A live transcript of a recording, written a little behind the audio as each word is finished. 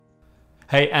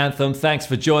Hey Anthem, thanks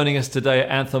for joining us today at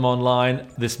Anthem Online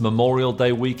this Memorial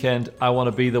Day weekend. I want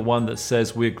to be the one that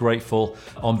says we're grateful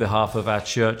on behalf of our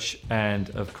church and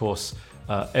of course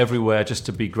everywhere, just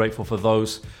to be grateful for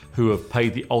those who have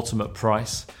paid the ultimate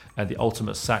price and the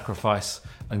ultimate sacrifice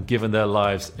and given their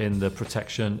lives in the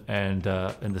protection and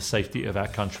in the safety of our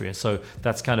country. And so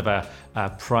that's kind of our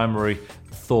primary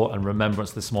thought and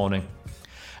remembrance this morning.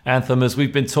 Anthem, as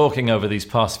we've been talking over these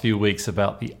past few weeks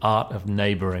about the art of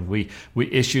neighboring, we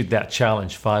issued that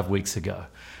challenge 5 weeks ago,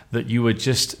 that you would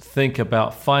just think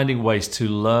about finding ways to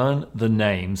learn the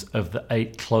names of the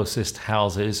 8 closest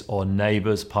houses or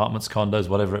neighbors, apartments, condos,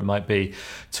 whatever it might be,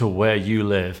 to where you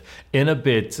live, in a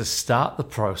bid to start the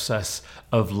process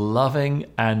of loving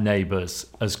our neighbors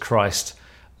as Christ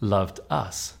loved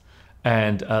us,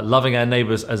 and loving our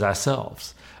neighbors as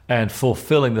ourselves, and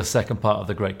fulfilling the second part of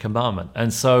the Great Commandment.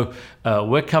 And so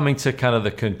we're coming to kind of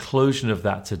the conclusion of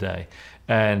that today.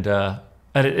 And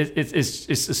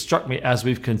it's struck me as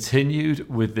we've continued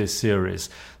with this series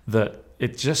that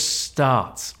it just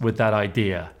starts with that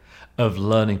idea of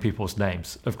learning people's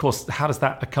names. Of course, how does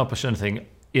that accomplish anything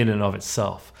in and of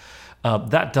itself?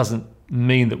 That doesn't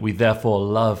mean that we therefore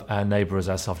love our neighbor as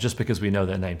ourselves just because we know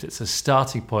their names. It's a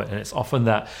starting point, and it's often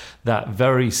that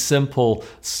very simple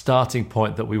starting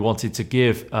point that we wanted to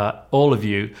give all of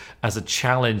you as a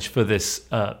challenge for this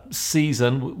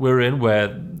season we're in, where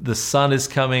the sun is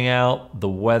coming out, the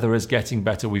weather is getting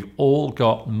better. We've all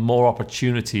got more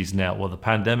opportunities now. Well, the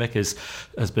pandemic has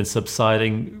been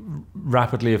subsiding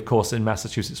rapidly, of course, in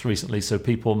Massachusetts recently, so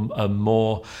people are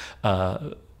more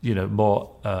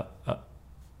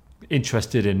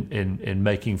interested in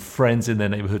making friends in their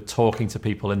neighborhood, talking to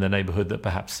people in their neighborhood that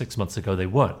perhaps 6 months ago they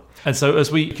weren't. And so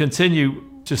as we continue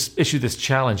to issue this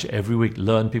challenge every week,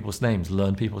 learn people's names,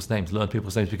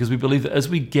 because we believe that as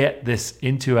we get this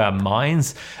into our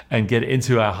minds and get it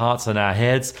into our hearts and our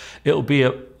heads, it'll be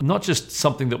not just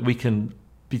something that we can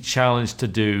be challenged to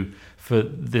do for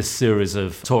this series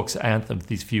of talks at Anthem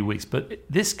these few weeks, but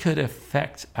this could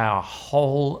affect our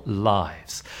whole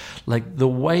lives. Like the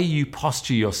way you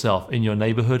posture yourself in your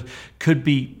neighborhood could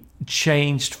be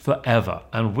changed forever,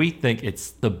 and we think it's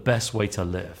the best way to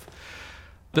live.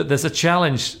 But there's a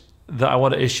challenge that I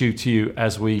want to issue to you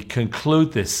as we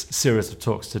conclude this series of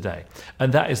talks today,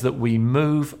 and that is that we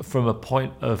move from a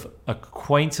point of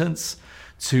acquaintance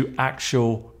to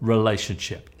actual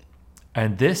relationship.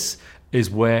 And this is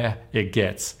where it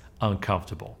gets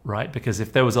uncomfortable, right? Because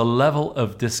if there was a level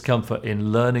of discomfort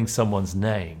in learning someone's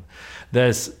name,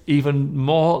 there's even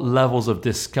more levels of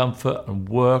discomfort and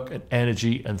work and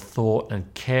energy and thought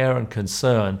and care and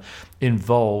concern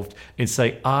involved in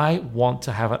saying, I want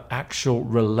to have an actual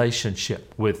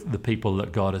relationship with the people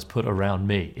that God has put around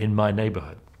me in my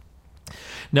neighborhood.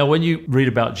 Now, when you read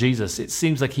about Jesus, it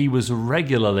seems like he was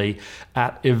regularly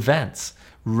at events,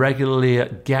 regularly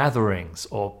at gatherings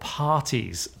or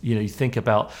parties. You think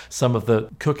about some of the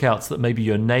cookouts that maybe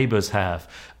your neighbors have,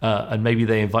 and maybe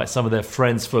they invite some of their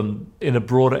friends from in a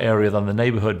broader area than the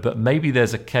neighborhood, but maybe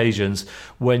there's occasions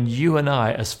when you and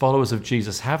I, as followers of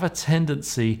Jesus, have a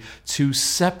tendency to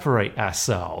separate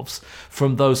ourselves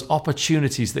from those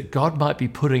opportunities that God might be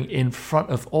putting in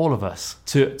front of all of us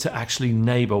to actually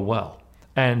neighbor well.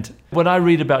 And when I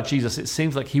read about Jesus, it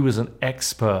seems like he was an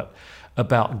expert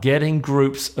about getting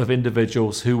groups of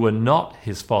individuals who were not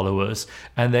his followers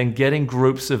and then getting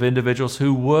groups of individuals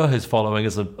who were his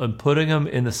followers and putting them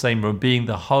in the same room, being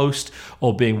the host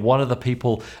or being one of the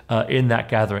people in that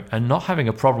gathering, and not having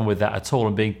a problem with that at all,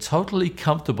 and being totally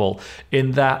comfortable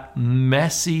in that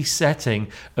messy setting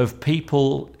of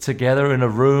people together in a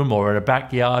room or in a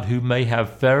backyard who may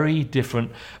have very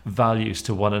different values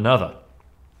to one another.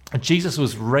 And Jesus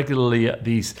was regularly at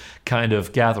these kind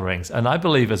of gatherings. And I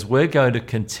believe as we're going to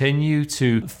continue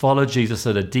to follow Jesus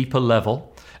at a deeper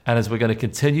level, and as we're going to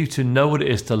continue to know what it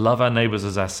is to love our neighbors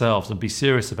as ourselves and be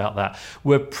serious about that,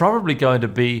 we're probably going to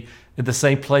be in the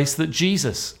same place that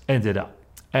Jesus ended up.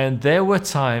 And there were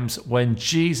times when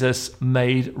Jesus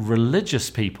made religious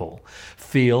people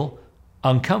feel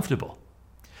uncomfortable.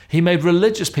 He made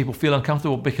religious people feel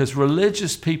uncomfortable because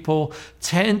religious people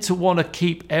tend to want to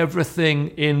keep everything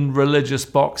in religious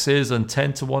boxes and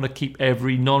tend to want to keep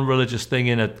every non-religious thing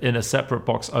in a separate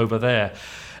box over there.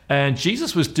 And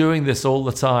Jesus was doing this all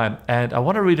the time. And I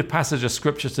want to read a passage of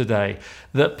scripture today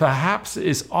that perhaps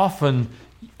is often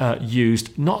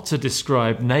used not to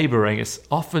describe neighboring. It's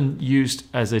often used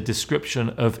as a description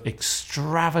of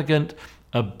extravagant,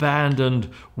 abandoned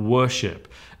worship.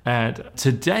 And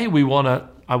today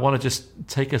I want to just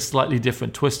take a slightly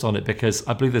different twist on it, because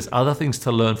I believe there's other things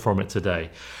to learn from it today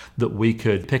that we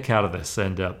could pick out of this.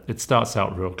 And it starts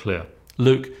out real clear.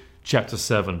 Luke chapter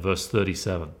 7, verse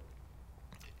 37.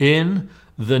 In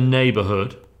the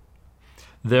neighborhood,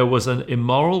 there was an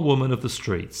immoral woman of the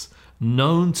streets,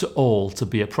 known to all to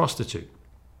be a prostitute.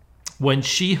 When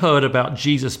she heard about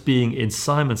Jesus being in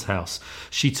Simon's house,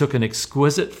 she took an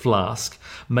exquisite flask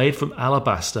made from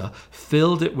alabaster,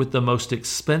 filled it with the most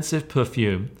expensive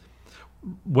perfume,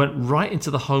 went right into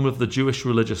the home of the Jewish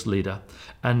religious leader,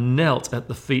 and knelt at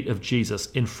the feet of Jesus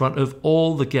in front of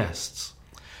all the guests.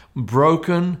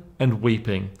 Broken and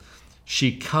weeping,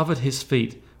 she covered his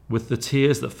feet with the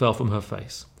tears that fell from her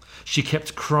face. She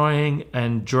kept crying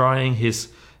and drying his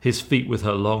feet with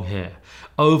her long hair.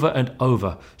 Over and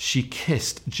over, she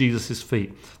kissed Jesus'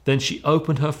 feet. Then she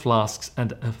opened her flask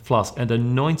and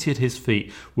anointed his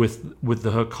feet with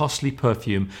her costly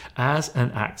perfume as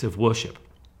an act of worship.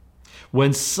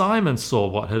 When Simon saw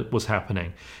what was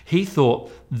happening, he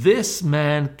thought, this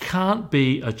man can't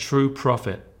be a true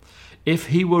prophet. If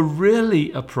he were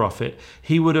really a prophet,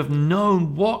 he would have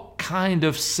known what kind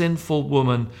of sinful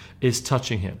woman is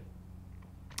touching him.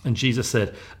 And Jesus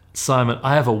said, Simon,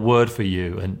 I have a word for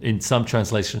you. And in some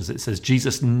translations, it says,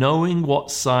 Jesus, knowing what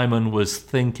Simon was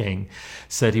thinking,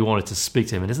 said he wanted to speak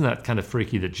to him. And isn't that kind of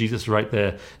freaky that Jesus right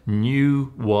there knew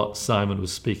what Simon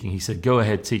was speaking? He said, go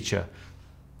ahead, teacher.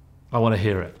 I want to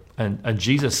hear it. And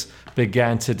Jesus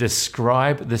began to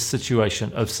describe this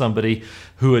situation of somebody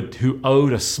who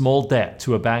owed a small debt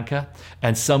to a banker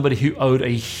and somebody who owed a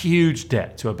huge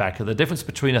debt to a banker, the difference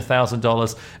between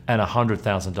 $1,000 and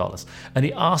 $100,000. And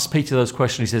he asked Peter those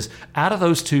questions. He says, out of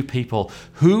those two people,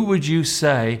 who would you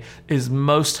say is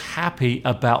most happy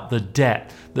about the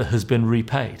debt that has been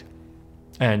repaid?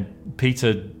 And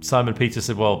Simon Peter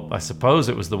said, well, I suppose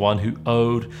it was the one who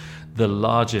owed the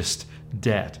largest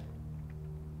debt.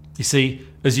 You see,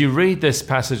 as you read this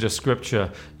passage of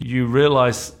scripture, you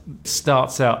realize it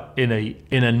starts out in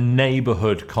a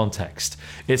neighborhood context.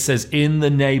 It says in the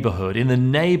neighborhood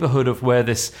of where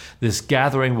this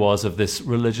gathering was of this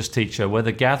religious teacher, where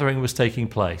the gathering was taking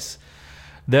place,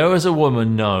 there was a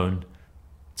woman known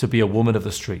to be a woman of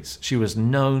the streets. She was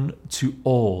known to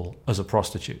all as a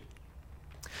prostitute.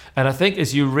 And I think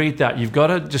as you read that, you've got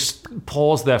to just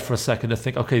pause there for a second to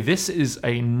think, okay, this is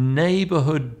a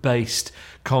neighborhood-based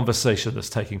conversation that's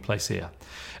taking place here.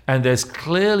 And there's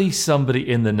clearly somebody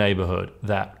in the neighborhood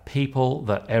that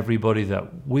everybody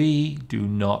that we do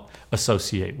not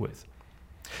associate with.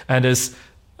 And as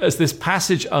this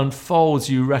passage unfolds,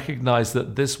 you recognize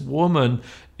that this woman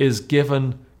is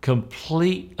given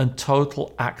complete and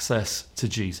total access to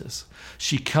Jesus.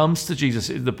 She comes to Jesus.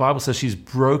 The Bible says she's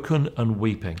broken and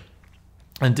weeping.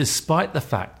 And despite the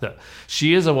fact that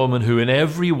she is a woman who in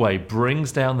every way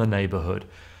brings down the neighborhood,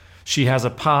 she has a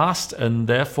past and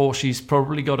therefore she's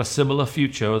probably got a similar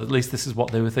future, or at least this is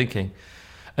what they were thinking.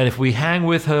 And if we hang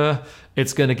with her,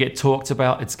 it's going to get talked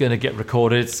about, it's going to get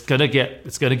recorded, it's going to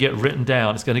get written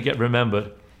down, it's going to get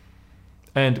remembered.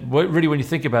 And really, when you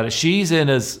think about it, she's in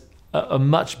as a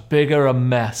much bigger a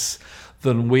mess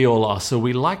than we all are. So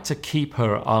we like to keep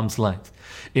her at arm's length.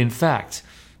 In fact,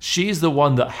 she's the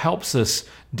one that helps us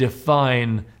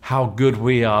define how good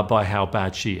we are by how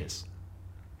bad she is.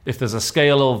 If there's a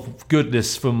scale of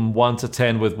goodness from 1 to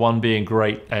 10, with 1 being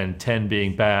great and 10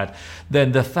 being bad,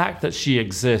 then the fact that she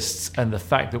exists and the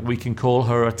fact that we can call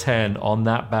her a 10 on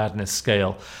that badness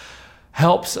scale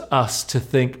helps us to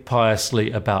think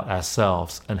piously about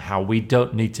ourselves and how we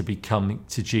don't need to be coming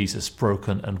to Jesus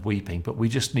broken and weeping, but we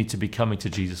just need to be coming to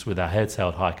Jesus with our heads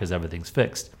held high because everything's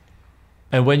fixed.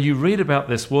 And when you read about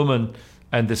this woman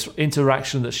and this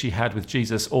interaction that she had with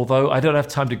Jesus, although I don't have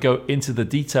time to go into the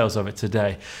details of it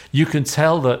today, you can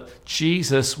tell that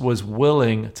Jesus was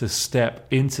willing to step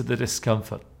into the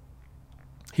discomfort.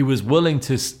 He was willing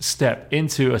to step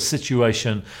into a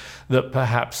situation that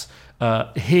perhaps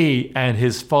he and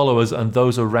his followers and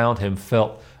those around him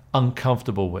felt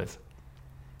uncomfortable with,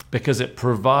 because it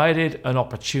provided an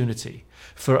opportunity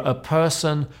for a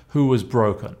person who was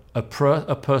broken, a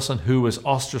person who was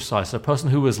ostracized, a person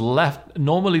who was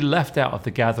normally left out of the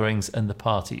gatherings and the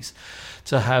parties,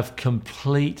 to have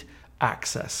complete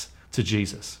access to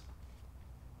Jesus.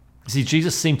 See,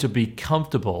 Jesus seemed to be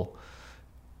comfortable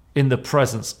in the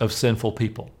presence of sinful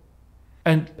people.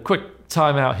 And quick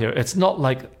time out here, it's not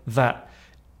like that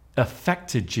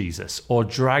affected Jesus or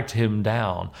dragged him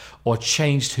down or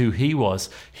changed who he was.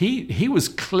 He was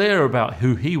clear about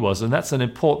who he was, and that's an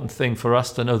important thing for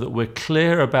us to know, that we're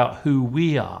clear about who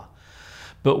we are.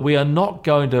 But we are not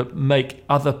going to make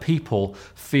other people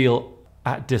feel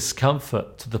at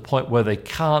discomfort to the point where they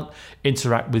can't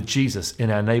interact with Jesus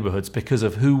in our neighborhoods because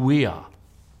of who we are.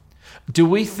 Do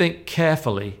we think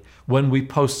carefully when we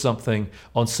post something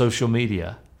on social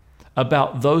media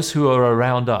about those who are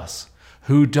around us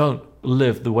who don't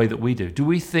live the way that we do? Do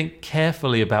we think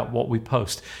carefully about what we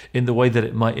post in the way that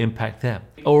it might impact them?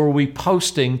 Or are we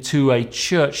posting to a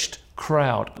churched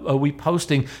crowd? Are we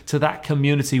posting to that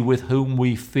community with whom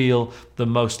we feel the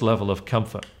most level of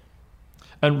comfort?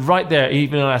 And right there,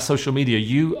 even on our social media,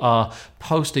 you are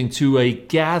posting to a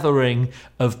gathering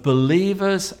of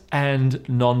believers and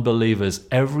non-believers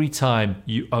every time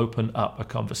you open up a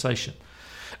conversation.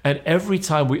 And every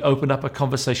time we open up a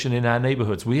conversation in our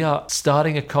neighborhoods, we are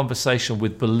starting a conversation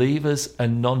with believers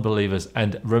and non-believers.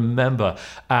 And remember,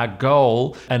 our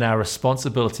goal and our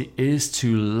responsibility is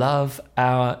to love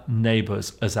our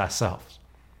neighbors as ourselves.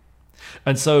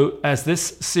 And so as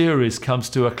this series comes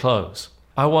to a close,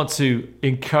 I want to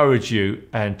encourage you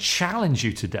and challenge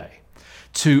you today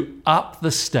to up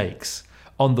the stakes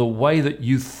on the way that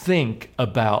you think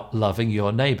about loving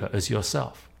your neighbor as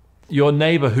yourself. Your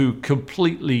neighbor who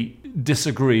completely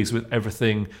disagrees with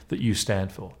everything that you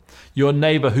stand for. Your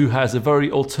neighbor who has a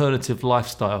very alternative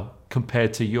lifestyle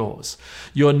compared to yours.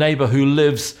 Your neighbor who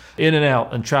lives in and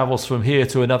out and travels from here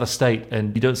to another state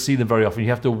and you don't see them very often. You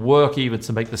have to work even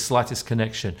to make the slightest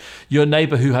connection. Your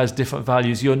neighbor who has different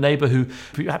values. Your neighbor who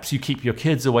perhaps you keep your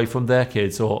kids away from their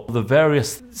kids, or the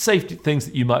various safety things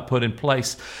that you might put in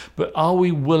place. But are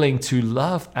we willing to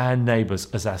love our neighbors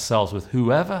as ourselves with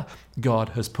whoever God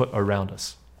has put around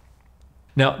us?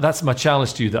 Now, that's my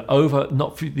challenge to you, that over,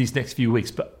 not these next few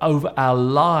weeks, but over our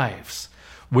lives,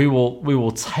 we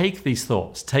will take these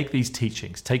thoughts, take these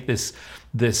teachings, take this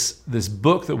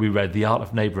book that we read, The Art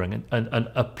of Neighboring, and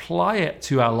apply it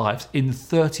to our lives in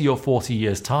 30 or 40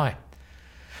 years' time.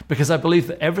 Because I believe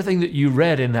that everything that you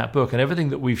read in that book and everything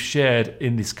that we've shared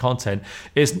in this content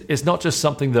is not just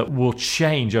something that will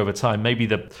change over time. Maybe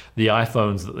the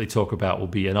iPhones that they talk about will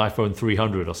be an iPhone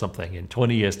 300 or something in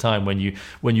 20 years' time when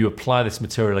you apply this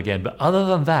material again. But other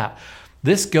than that,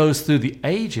 this goes through the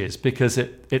ages because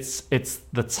it's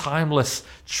the timeless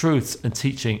truths and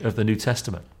teaching of the New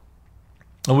Testament.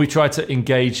 And we tried to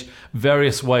engage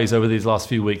various ways over these last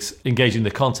few weeks, engaging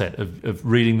the content of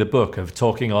reading the book, of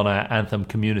talking on our Anthem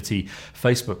community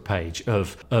Facebook page,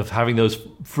 of having those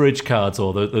fridge cards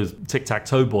or those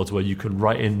tic-tac-toe boards where you can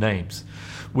write in names.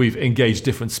 We've engaged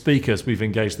different speakers. We've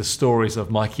engaged the stories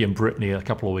of Mikey and Brittany a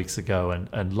couple of weeks ago.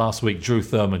 And last week, Drew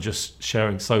Thurman just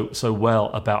sharing so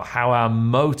well about how our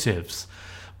motives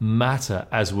matter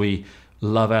as we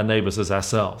love our neighbors as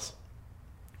ourselves.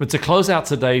 But to close out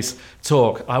today's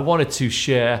talk, I wanted to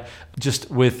share just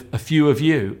with a few of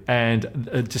you. And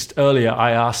just earlier,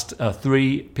 I asked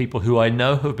 3 people who I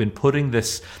know have been putting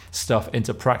this stuff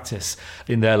into practice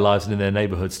in their lives and in their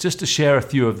neighborhoods, just to share a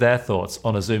few of their thoughts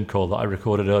on a Zoom call that I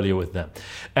recorded earlier with them.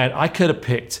 And I could have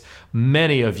picked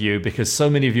many of you because so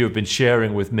many of you have been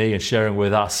sharing with me and sharing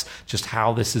with us just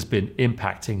how this has been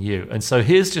impacting you. And so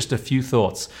here's just a few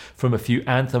thoughts from a few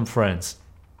Anthem friends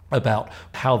about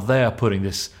how they're putting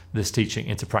this teaching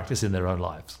into practice in their own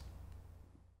lives.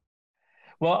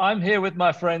 Well, I'm here with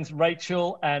my friends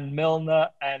Rachel and Milner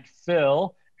and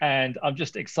Phil, and I'm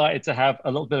just excited to have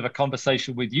a little bit of a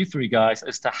conversation with you 3 guys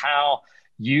as to how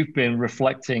you've been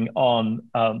reflecting on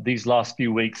these last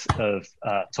few weeks of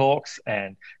talks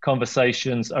and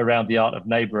conversations around the art of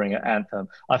neighboring at Anthem.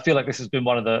 I feel like this has been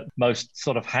one of the most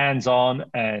sort of hands-on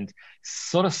and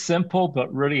sort of simple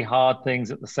but really hard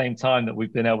things at the same time that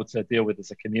we've been able to deal with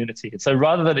as a community. And so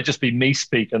rather than it just be me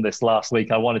speaking this last week,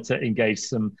 I wanted to engage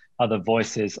some other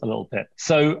voices a little bit.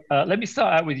 So let me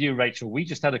start out with you, Rachel. We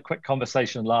just had a quick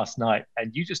conversation last night,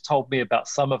 and you just told me about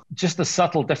some of just the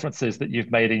subtle differences that you've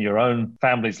made in your own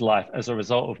family's life as a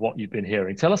result of what you've been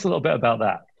hearing. Tell us a little bit about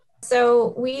that.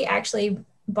 So we actually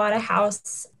bought a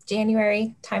house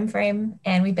January timeframe,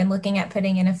 and we've been looking at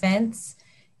putting in a fence.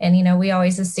 And, you know, we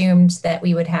always assumed that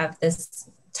we would have this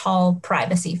tall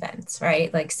privacy fence,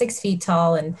 right? Like 6 feet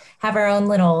tall and have our own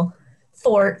little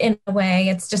fort in a way.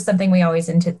 It's just something we always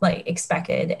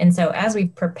expected. And so as we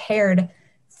prepared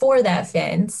for that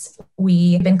fence,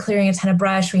 we've been clearing a ton of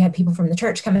brush. We had people from the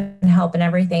church come and help and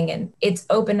everything. And it's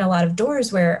opened a lot of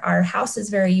doors where our house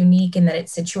is very unique in that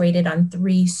it's situated on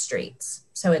 3 streets.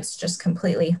 So it's just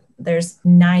completely, there's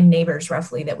 9 neighbors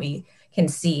roughly that we can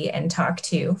see and talk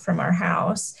to from our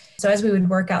house. So as we would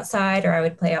work outside or I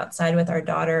would play outside with our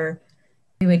daughter,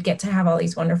 we would get to have all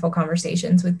these wonderful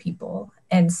conversations with people.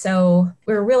 And so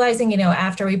we were realizing, you know,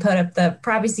 after we put up the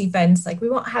privacy fence, like we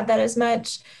won't have that as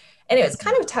much. And it was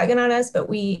kind of tugging on us, but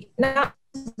not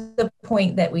to the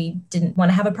point that we didn't want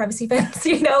to have a privacy fence,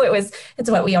 you know, it's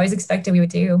what we always expected we would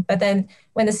do. But then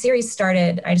when the series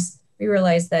started, we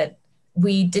realized that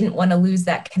we didn't want to lose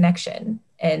that connection,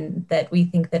 and that we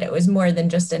think that it was more than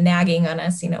just a nagging on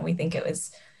us. You know, we think it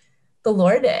was the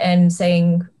Lord and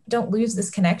saying, don't lose this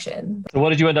connection. So what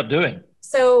did you end up doing?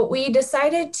 So we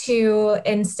decided to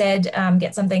instead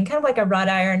get something kind of like a wrought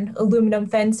iron aluminum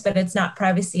fence, but it's not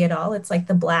privacy at all. It's like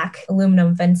the black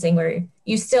aluminum fencing where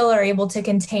you still are able to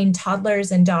contain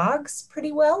toddlers and dogs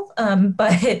pretty well,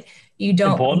 but you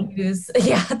don't lose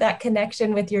that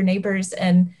connection with your neighbors.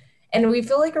 And we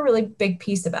feel like a really big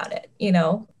piece about it, you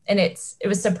know. And it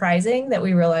was surprising that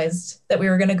we realized that we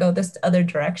were going to go this other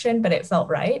direction, but it felt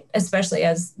right, especially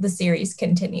as the series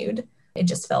continued. It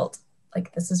just felt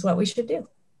like this is what we should do.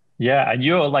 Yeah, and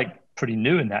you're like pretty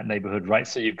new in that neighborhood, right?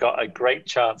 So you've got a great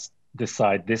chance to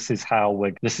decide this is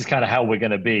kind of how we're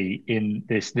going to be in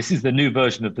this. This is the new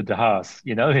version of the Dahas,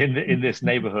 you know, in this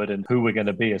neighborhood and who we're going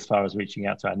to be as far as reaching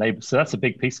out to our neighbors. So that's a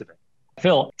big piece of it.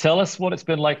 Phil, tell us what it's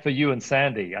been like for you and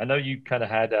Sandy. I know you kind of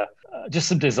had just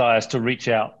some desires to reach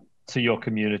out to your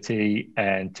community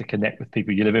and to connect with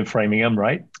people. You live in Framingham,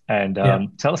 right? And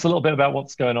tell us a little bit about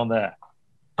what's going on there.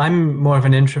 I'm more of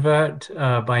an introvert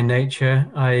by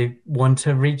nature. I want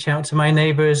to reach out to my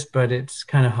neighbors, but it's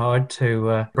kind of hard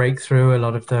to break through. A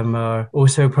lot of them are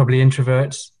also probably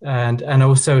introverts, and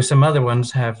also some other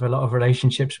ones have a lot of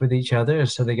relationships with each other,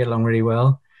 so they get along really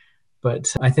well. But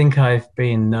I think I've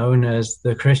been known as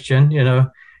the Christian, you know,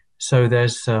 so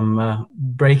there's some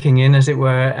breaking in, as it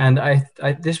were. And I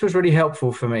this was really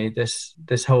helpful for me,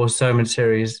 this whole sermon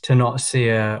series, to not see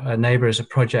a neighbor as a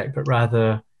project, but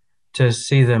rather to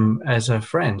see them as a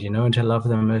friend, you know, and to love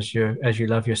them as you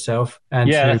love yourself.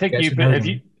 And I think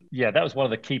that was one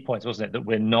of the key points, wasn't it? That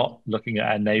we're not looking at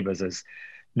our neighbors as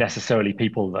necessarily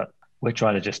people that we're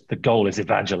trying to the goal is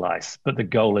evangelize, but the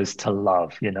goal is to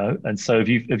love, you know? And so have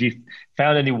you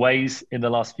found any ways in the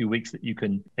last few weeks that you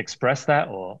can express that,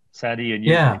 or Sandy and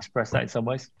you can express that in some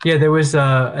ways? Yeah, there was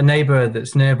a neighbor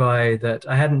that's nearby that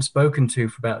I hadn't spoken to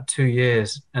for about 2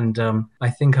 years. And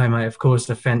I think I might have caused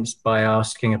offense by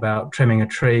asking about trimming a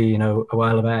tree, you know, a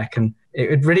while back. And it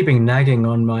had really been nagging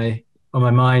on my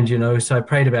mind, you know, so I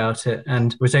prayed about it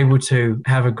and was able to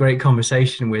have a great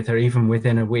conversation with her even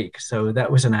within a week. So that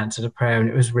was an answer to prayer, and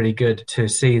it was really good to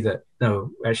see that,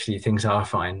 no, actually things are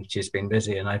fine. She's been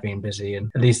busy and I've been busy, and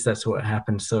at least that's what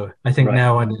happened. So I think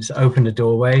now it's opened a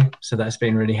doorway, so that's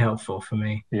been really helpful for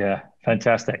me. Yeah,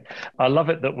 fantastic. I love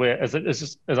it that we're, as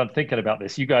I'm thinking about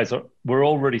this, we're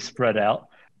already spread out.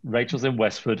 Rachel's in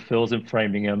Westford, Phil's in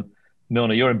Framingham.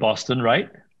 Milner, you're in Boston, right?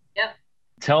 Yep.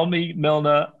 Tell me,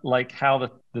 Milner, like how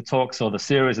the talks or the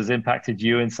series has impacted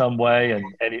you in some way, and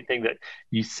anything that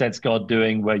you sense God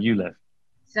doing where you live.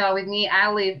 So with me,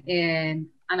 I live in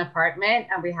an apartment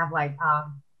and we have like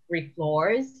 3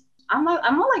 floors. I'm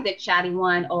more like the chatty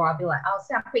one, or I'll be like, I'll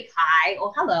say a quick hi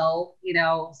or hello, you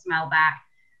know, smile back.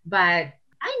 But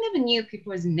I never knew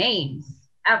people's names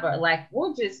ever. Like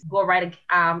we'll just go right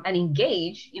and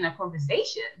engage in a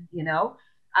conversation, you know.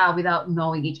 Without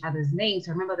knowing each other's names.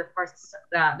 I remember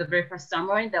the very first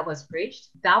sermon that was preached,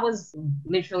 that was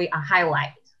literally a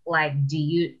highlight. Like, do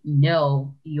you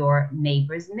know your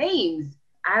neighbors' names?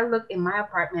 I look in my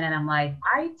apartment and I'm like,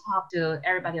 I talk to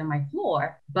everybody on my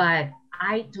floor, but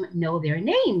I don't know their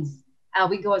names.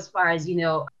 We go as far as, you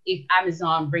know, if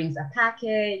Amazon brings a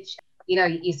package, you know,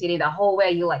 you see it in the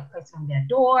hallway, you like press on their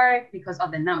door because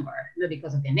of the number, not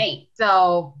because of their name.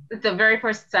 So the very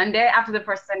first Sunday, after the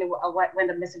first Sunday when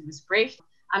the message was preached,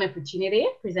 an opportunity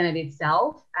presented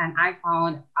itself, and I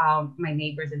found my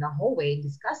neighbors in the hallway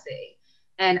discussing,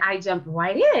 and I jumped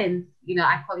right in. You know,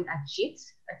 I call it a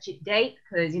cheat date,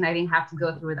 because, you know, I didn't have to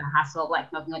go through the hassle of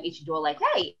like knocking on each door, like,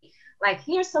 hey, like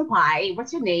here's some pie,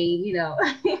 what's your name, you know.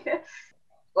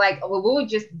 Like we would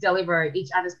just deliver each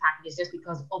other's packages just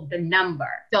because of the number.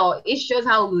 So it shows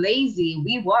how lazy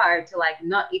we were to like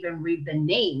not even read the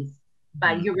names,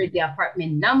 but you read the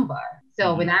apartment number.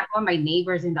 So when I found my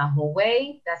neighbors in the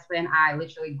hallway, that's when I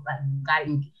literally got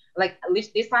at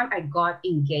least this time I got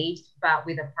engaged, but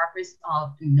with the purpose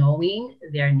of knowing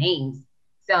their names.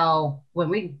 So when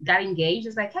we got engaged,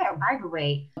 it's like, hey, by the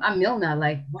way, I'm Milner,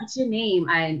 like, what's your name?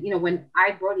 And, you know, when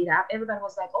I brought it up, everybody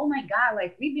was like, oh my God,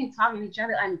 like we've been talking to each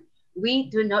other and we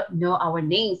do not know our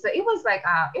names. So it was like,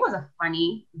 it was a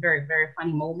funny, very, very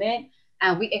funny moment.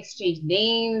 And we exchanged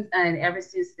names. And ever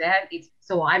since then,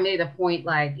 so I made a point,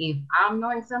 like, if I'm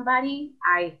knowing somebody,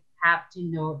 I have to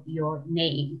know your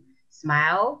name.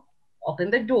 Smile, open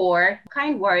the door,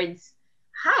 kind words.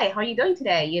 Hi, how are you doing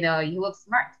today? You know, you look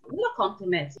smart. Little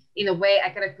compliments. In a way, I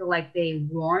kind of feel like they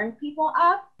warm people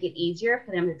up, make it easier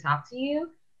for them to talk to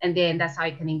you. And then that's how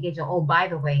you can engage. Oh, by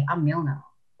the way, I'm Milner.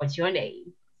 What's your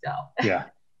name? So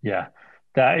yeah.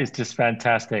 That is just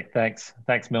fantastic. Thanks,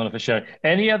 Milner, for sharing.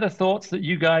 Any other thoughts that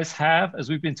you guys have as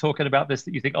we've been talking about this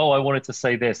that you think, oh, I wanted to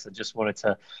say this and just wanted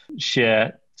to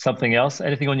share something else?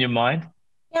 Anything on your mind?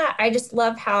 Yeah, I just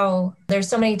love how there's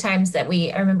so many times that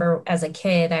I remember as a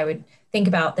kid, I would think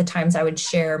about the times I would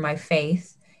share my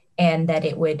faith and that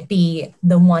it would be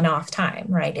the one-off time,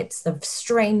 right? It's the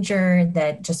stranger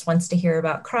that just wants to hear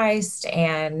about Christ.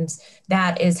 And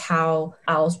that is how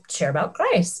I'll share about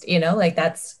Christ, like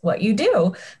that's what you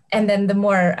do. And then the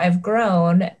more I've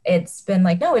grown, it's been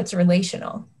like, no, it's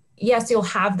relational. Yes, you'll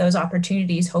have those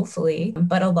opportunities, hopefully,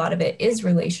 but a lot of it is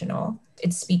relational.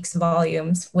 It speaks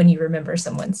volumes when you remember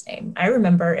someone's name. I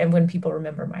remember, and when people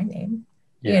remember my name,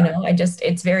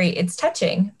 it's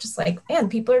touching. Just like, man,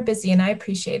 people are busy and I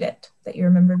appreciate it that you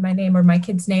remembered my name or my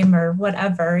kid's name or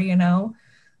whatever,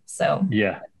 so.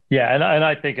 Yeah. Yeah. And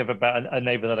I think of about a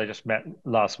neighbor that I just met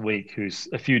last week, who's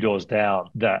a few doors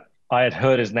down, that I had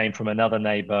heard his name from another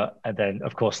neighbor. And then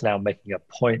of course, now making a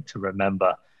point to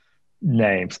remember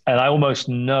names. And I almost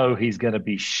know he's going to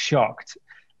be shocked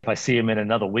if I see him in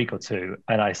another week or two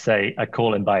and I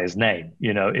call him by his name.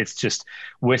 It's just,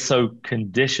 we're so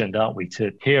conditioned, aren't we,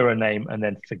 to hear a name and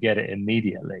then forget it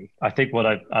immediately. I think what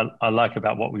I like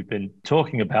about what we've been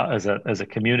talking about as a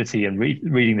community and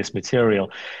reading this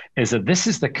material is that this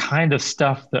is the kind of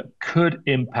stuff that could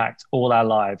impact all our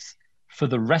lives for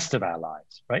the rest of our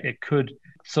lives, right? It could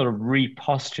sort of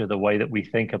reposture the way that we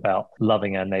think about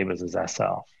loving our neighbors as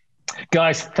ourselves.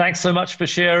 Guys, thanks so much for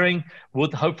sharing.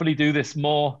 We'll hopefully do this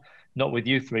more, not with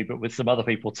you three, but with some other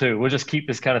people too. We'll just keep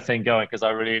this kind of thing going because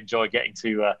I really enjoy getting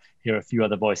to hear a few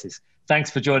other voices.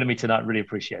 Thanks for joining me tonight. Really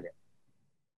appreciate it.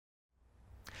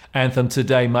 Anthem,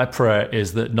 today my prayer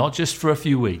is that not just for a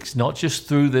few weeks, not just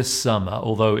through this summer,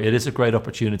 although it is a great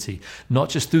opportunity, not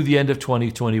just through the end of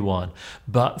 2021,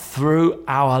 but through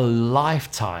our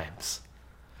lifetimes,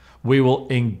 we will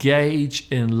engage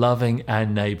in loving our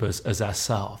neighbors as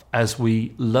ourselves as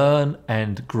we learn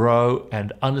and grow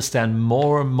and understand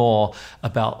more and more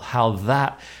about how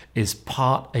that is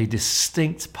a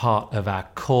distinct part of our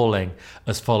calling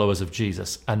as followers of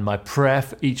Jesus. And my prayer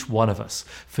for each one of us,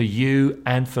 for you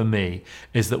and for me,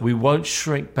 is that we won't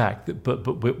shrink back, but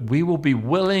we will be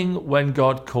willing when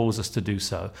God calls us to do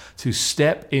so, to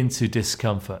step into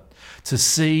discomfort, to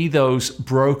see those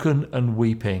broken and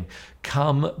weeping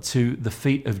come to the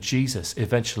feet of Jesus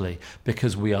eventually,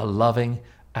 because we are loving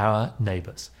our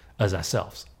neighbors as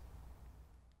ourselves.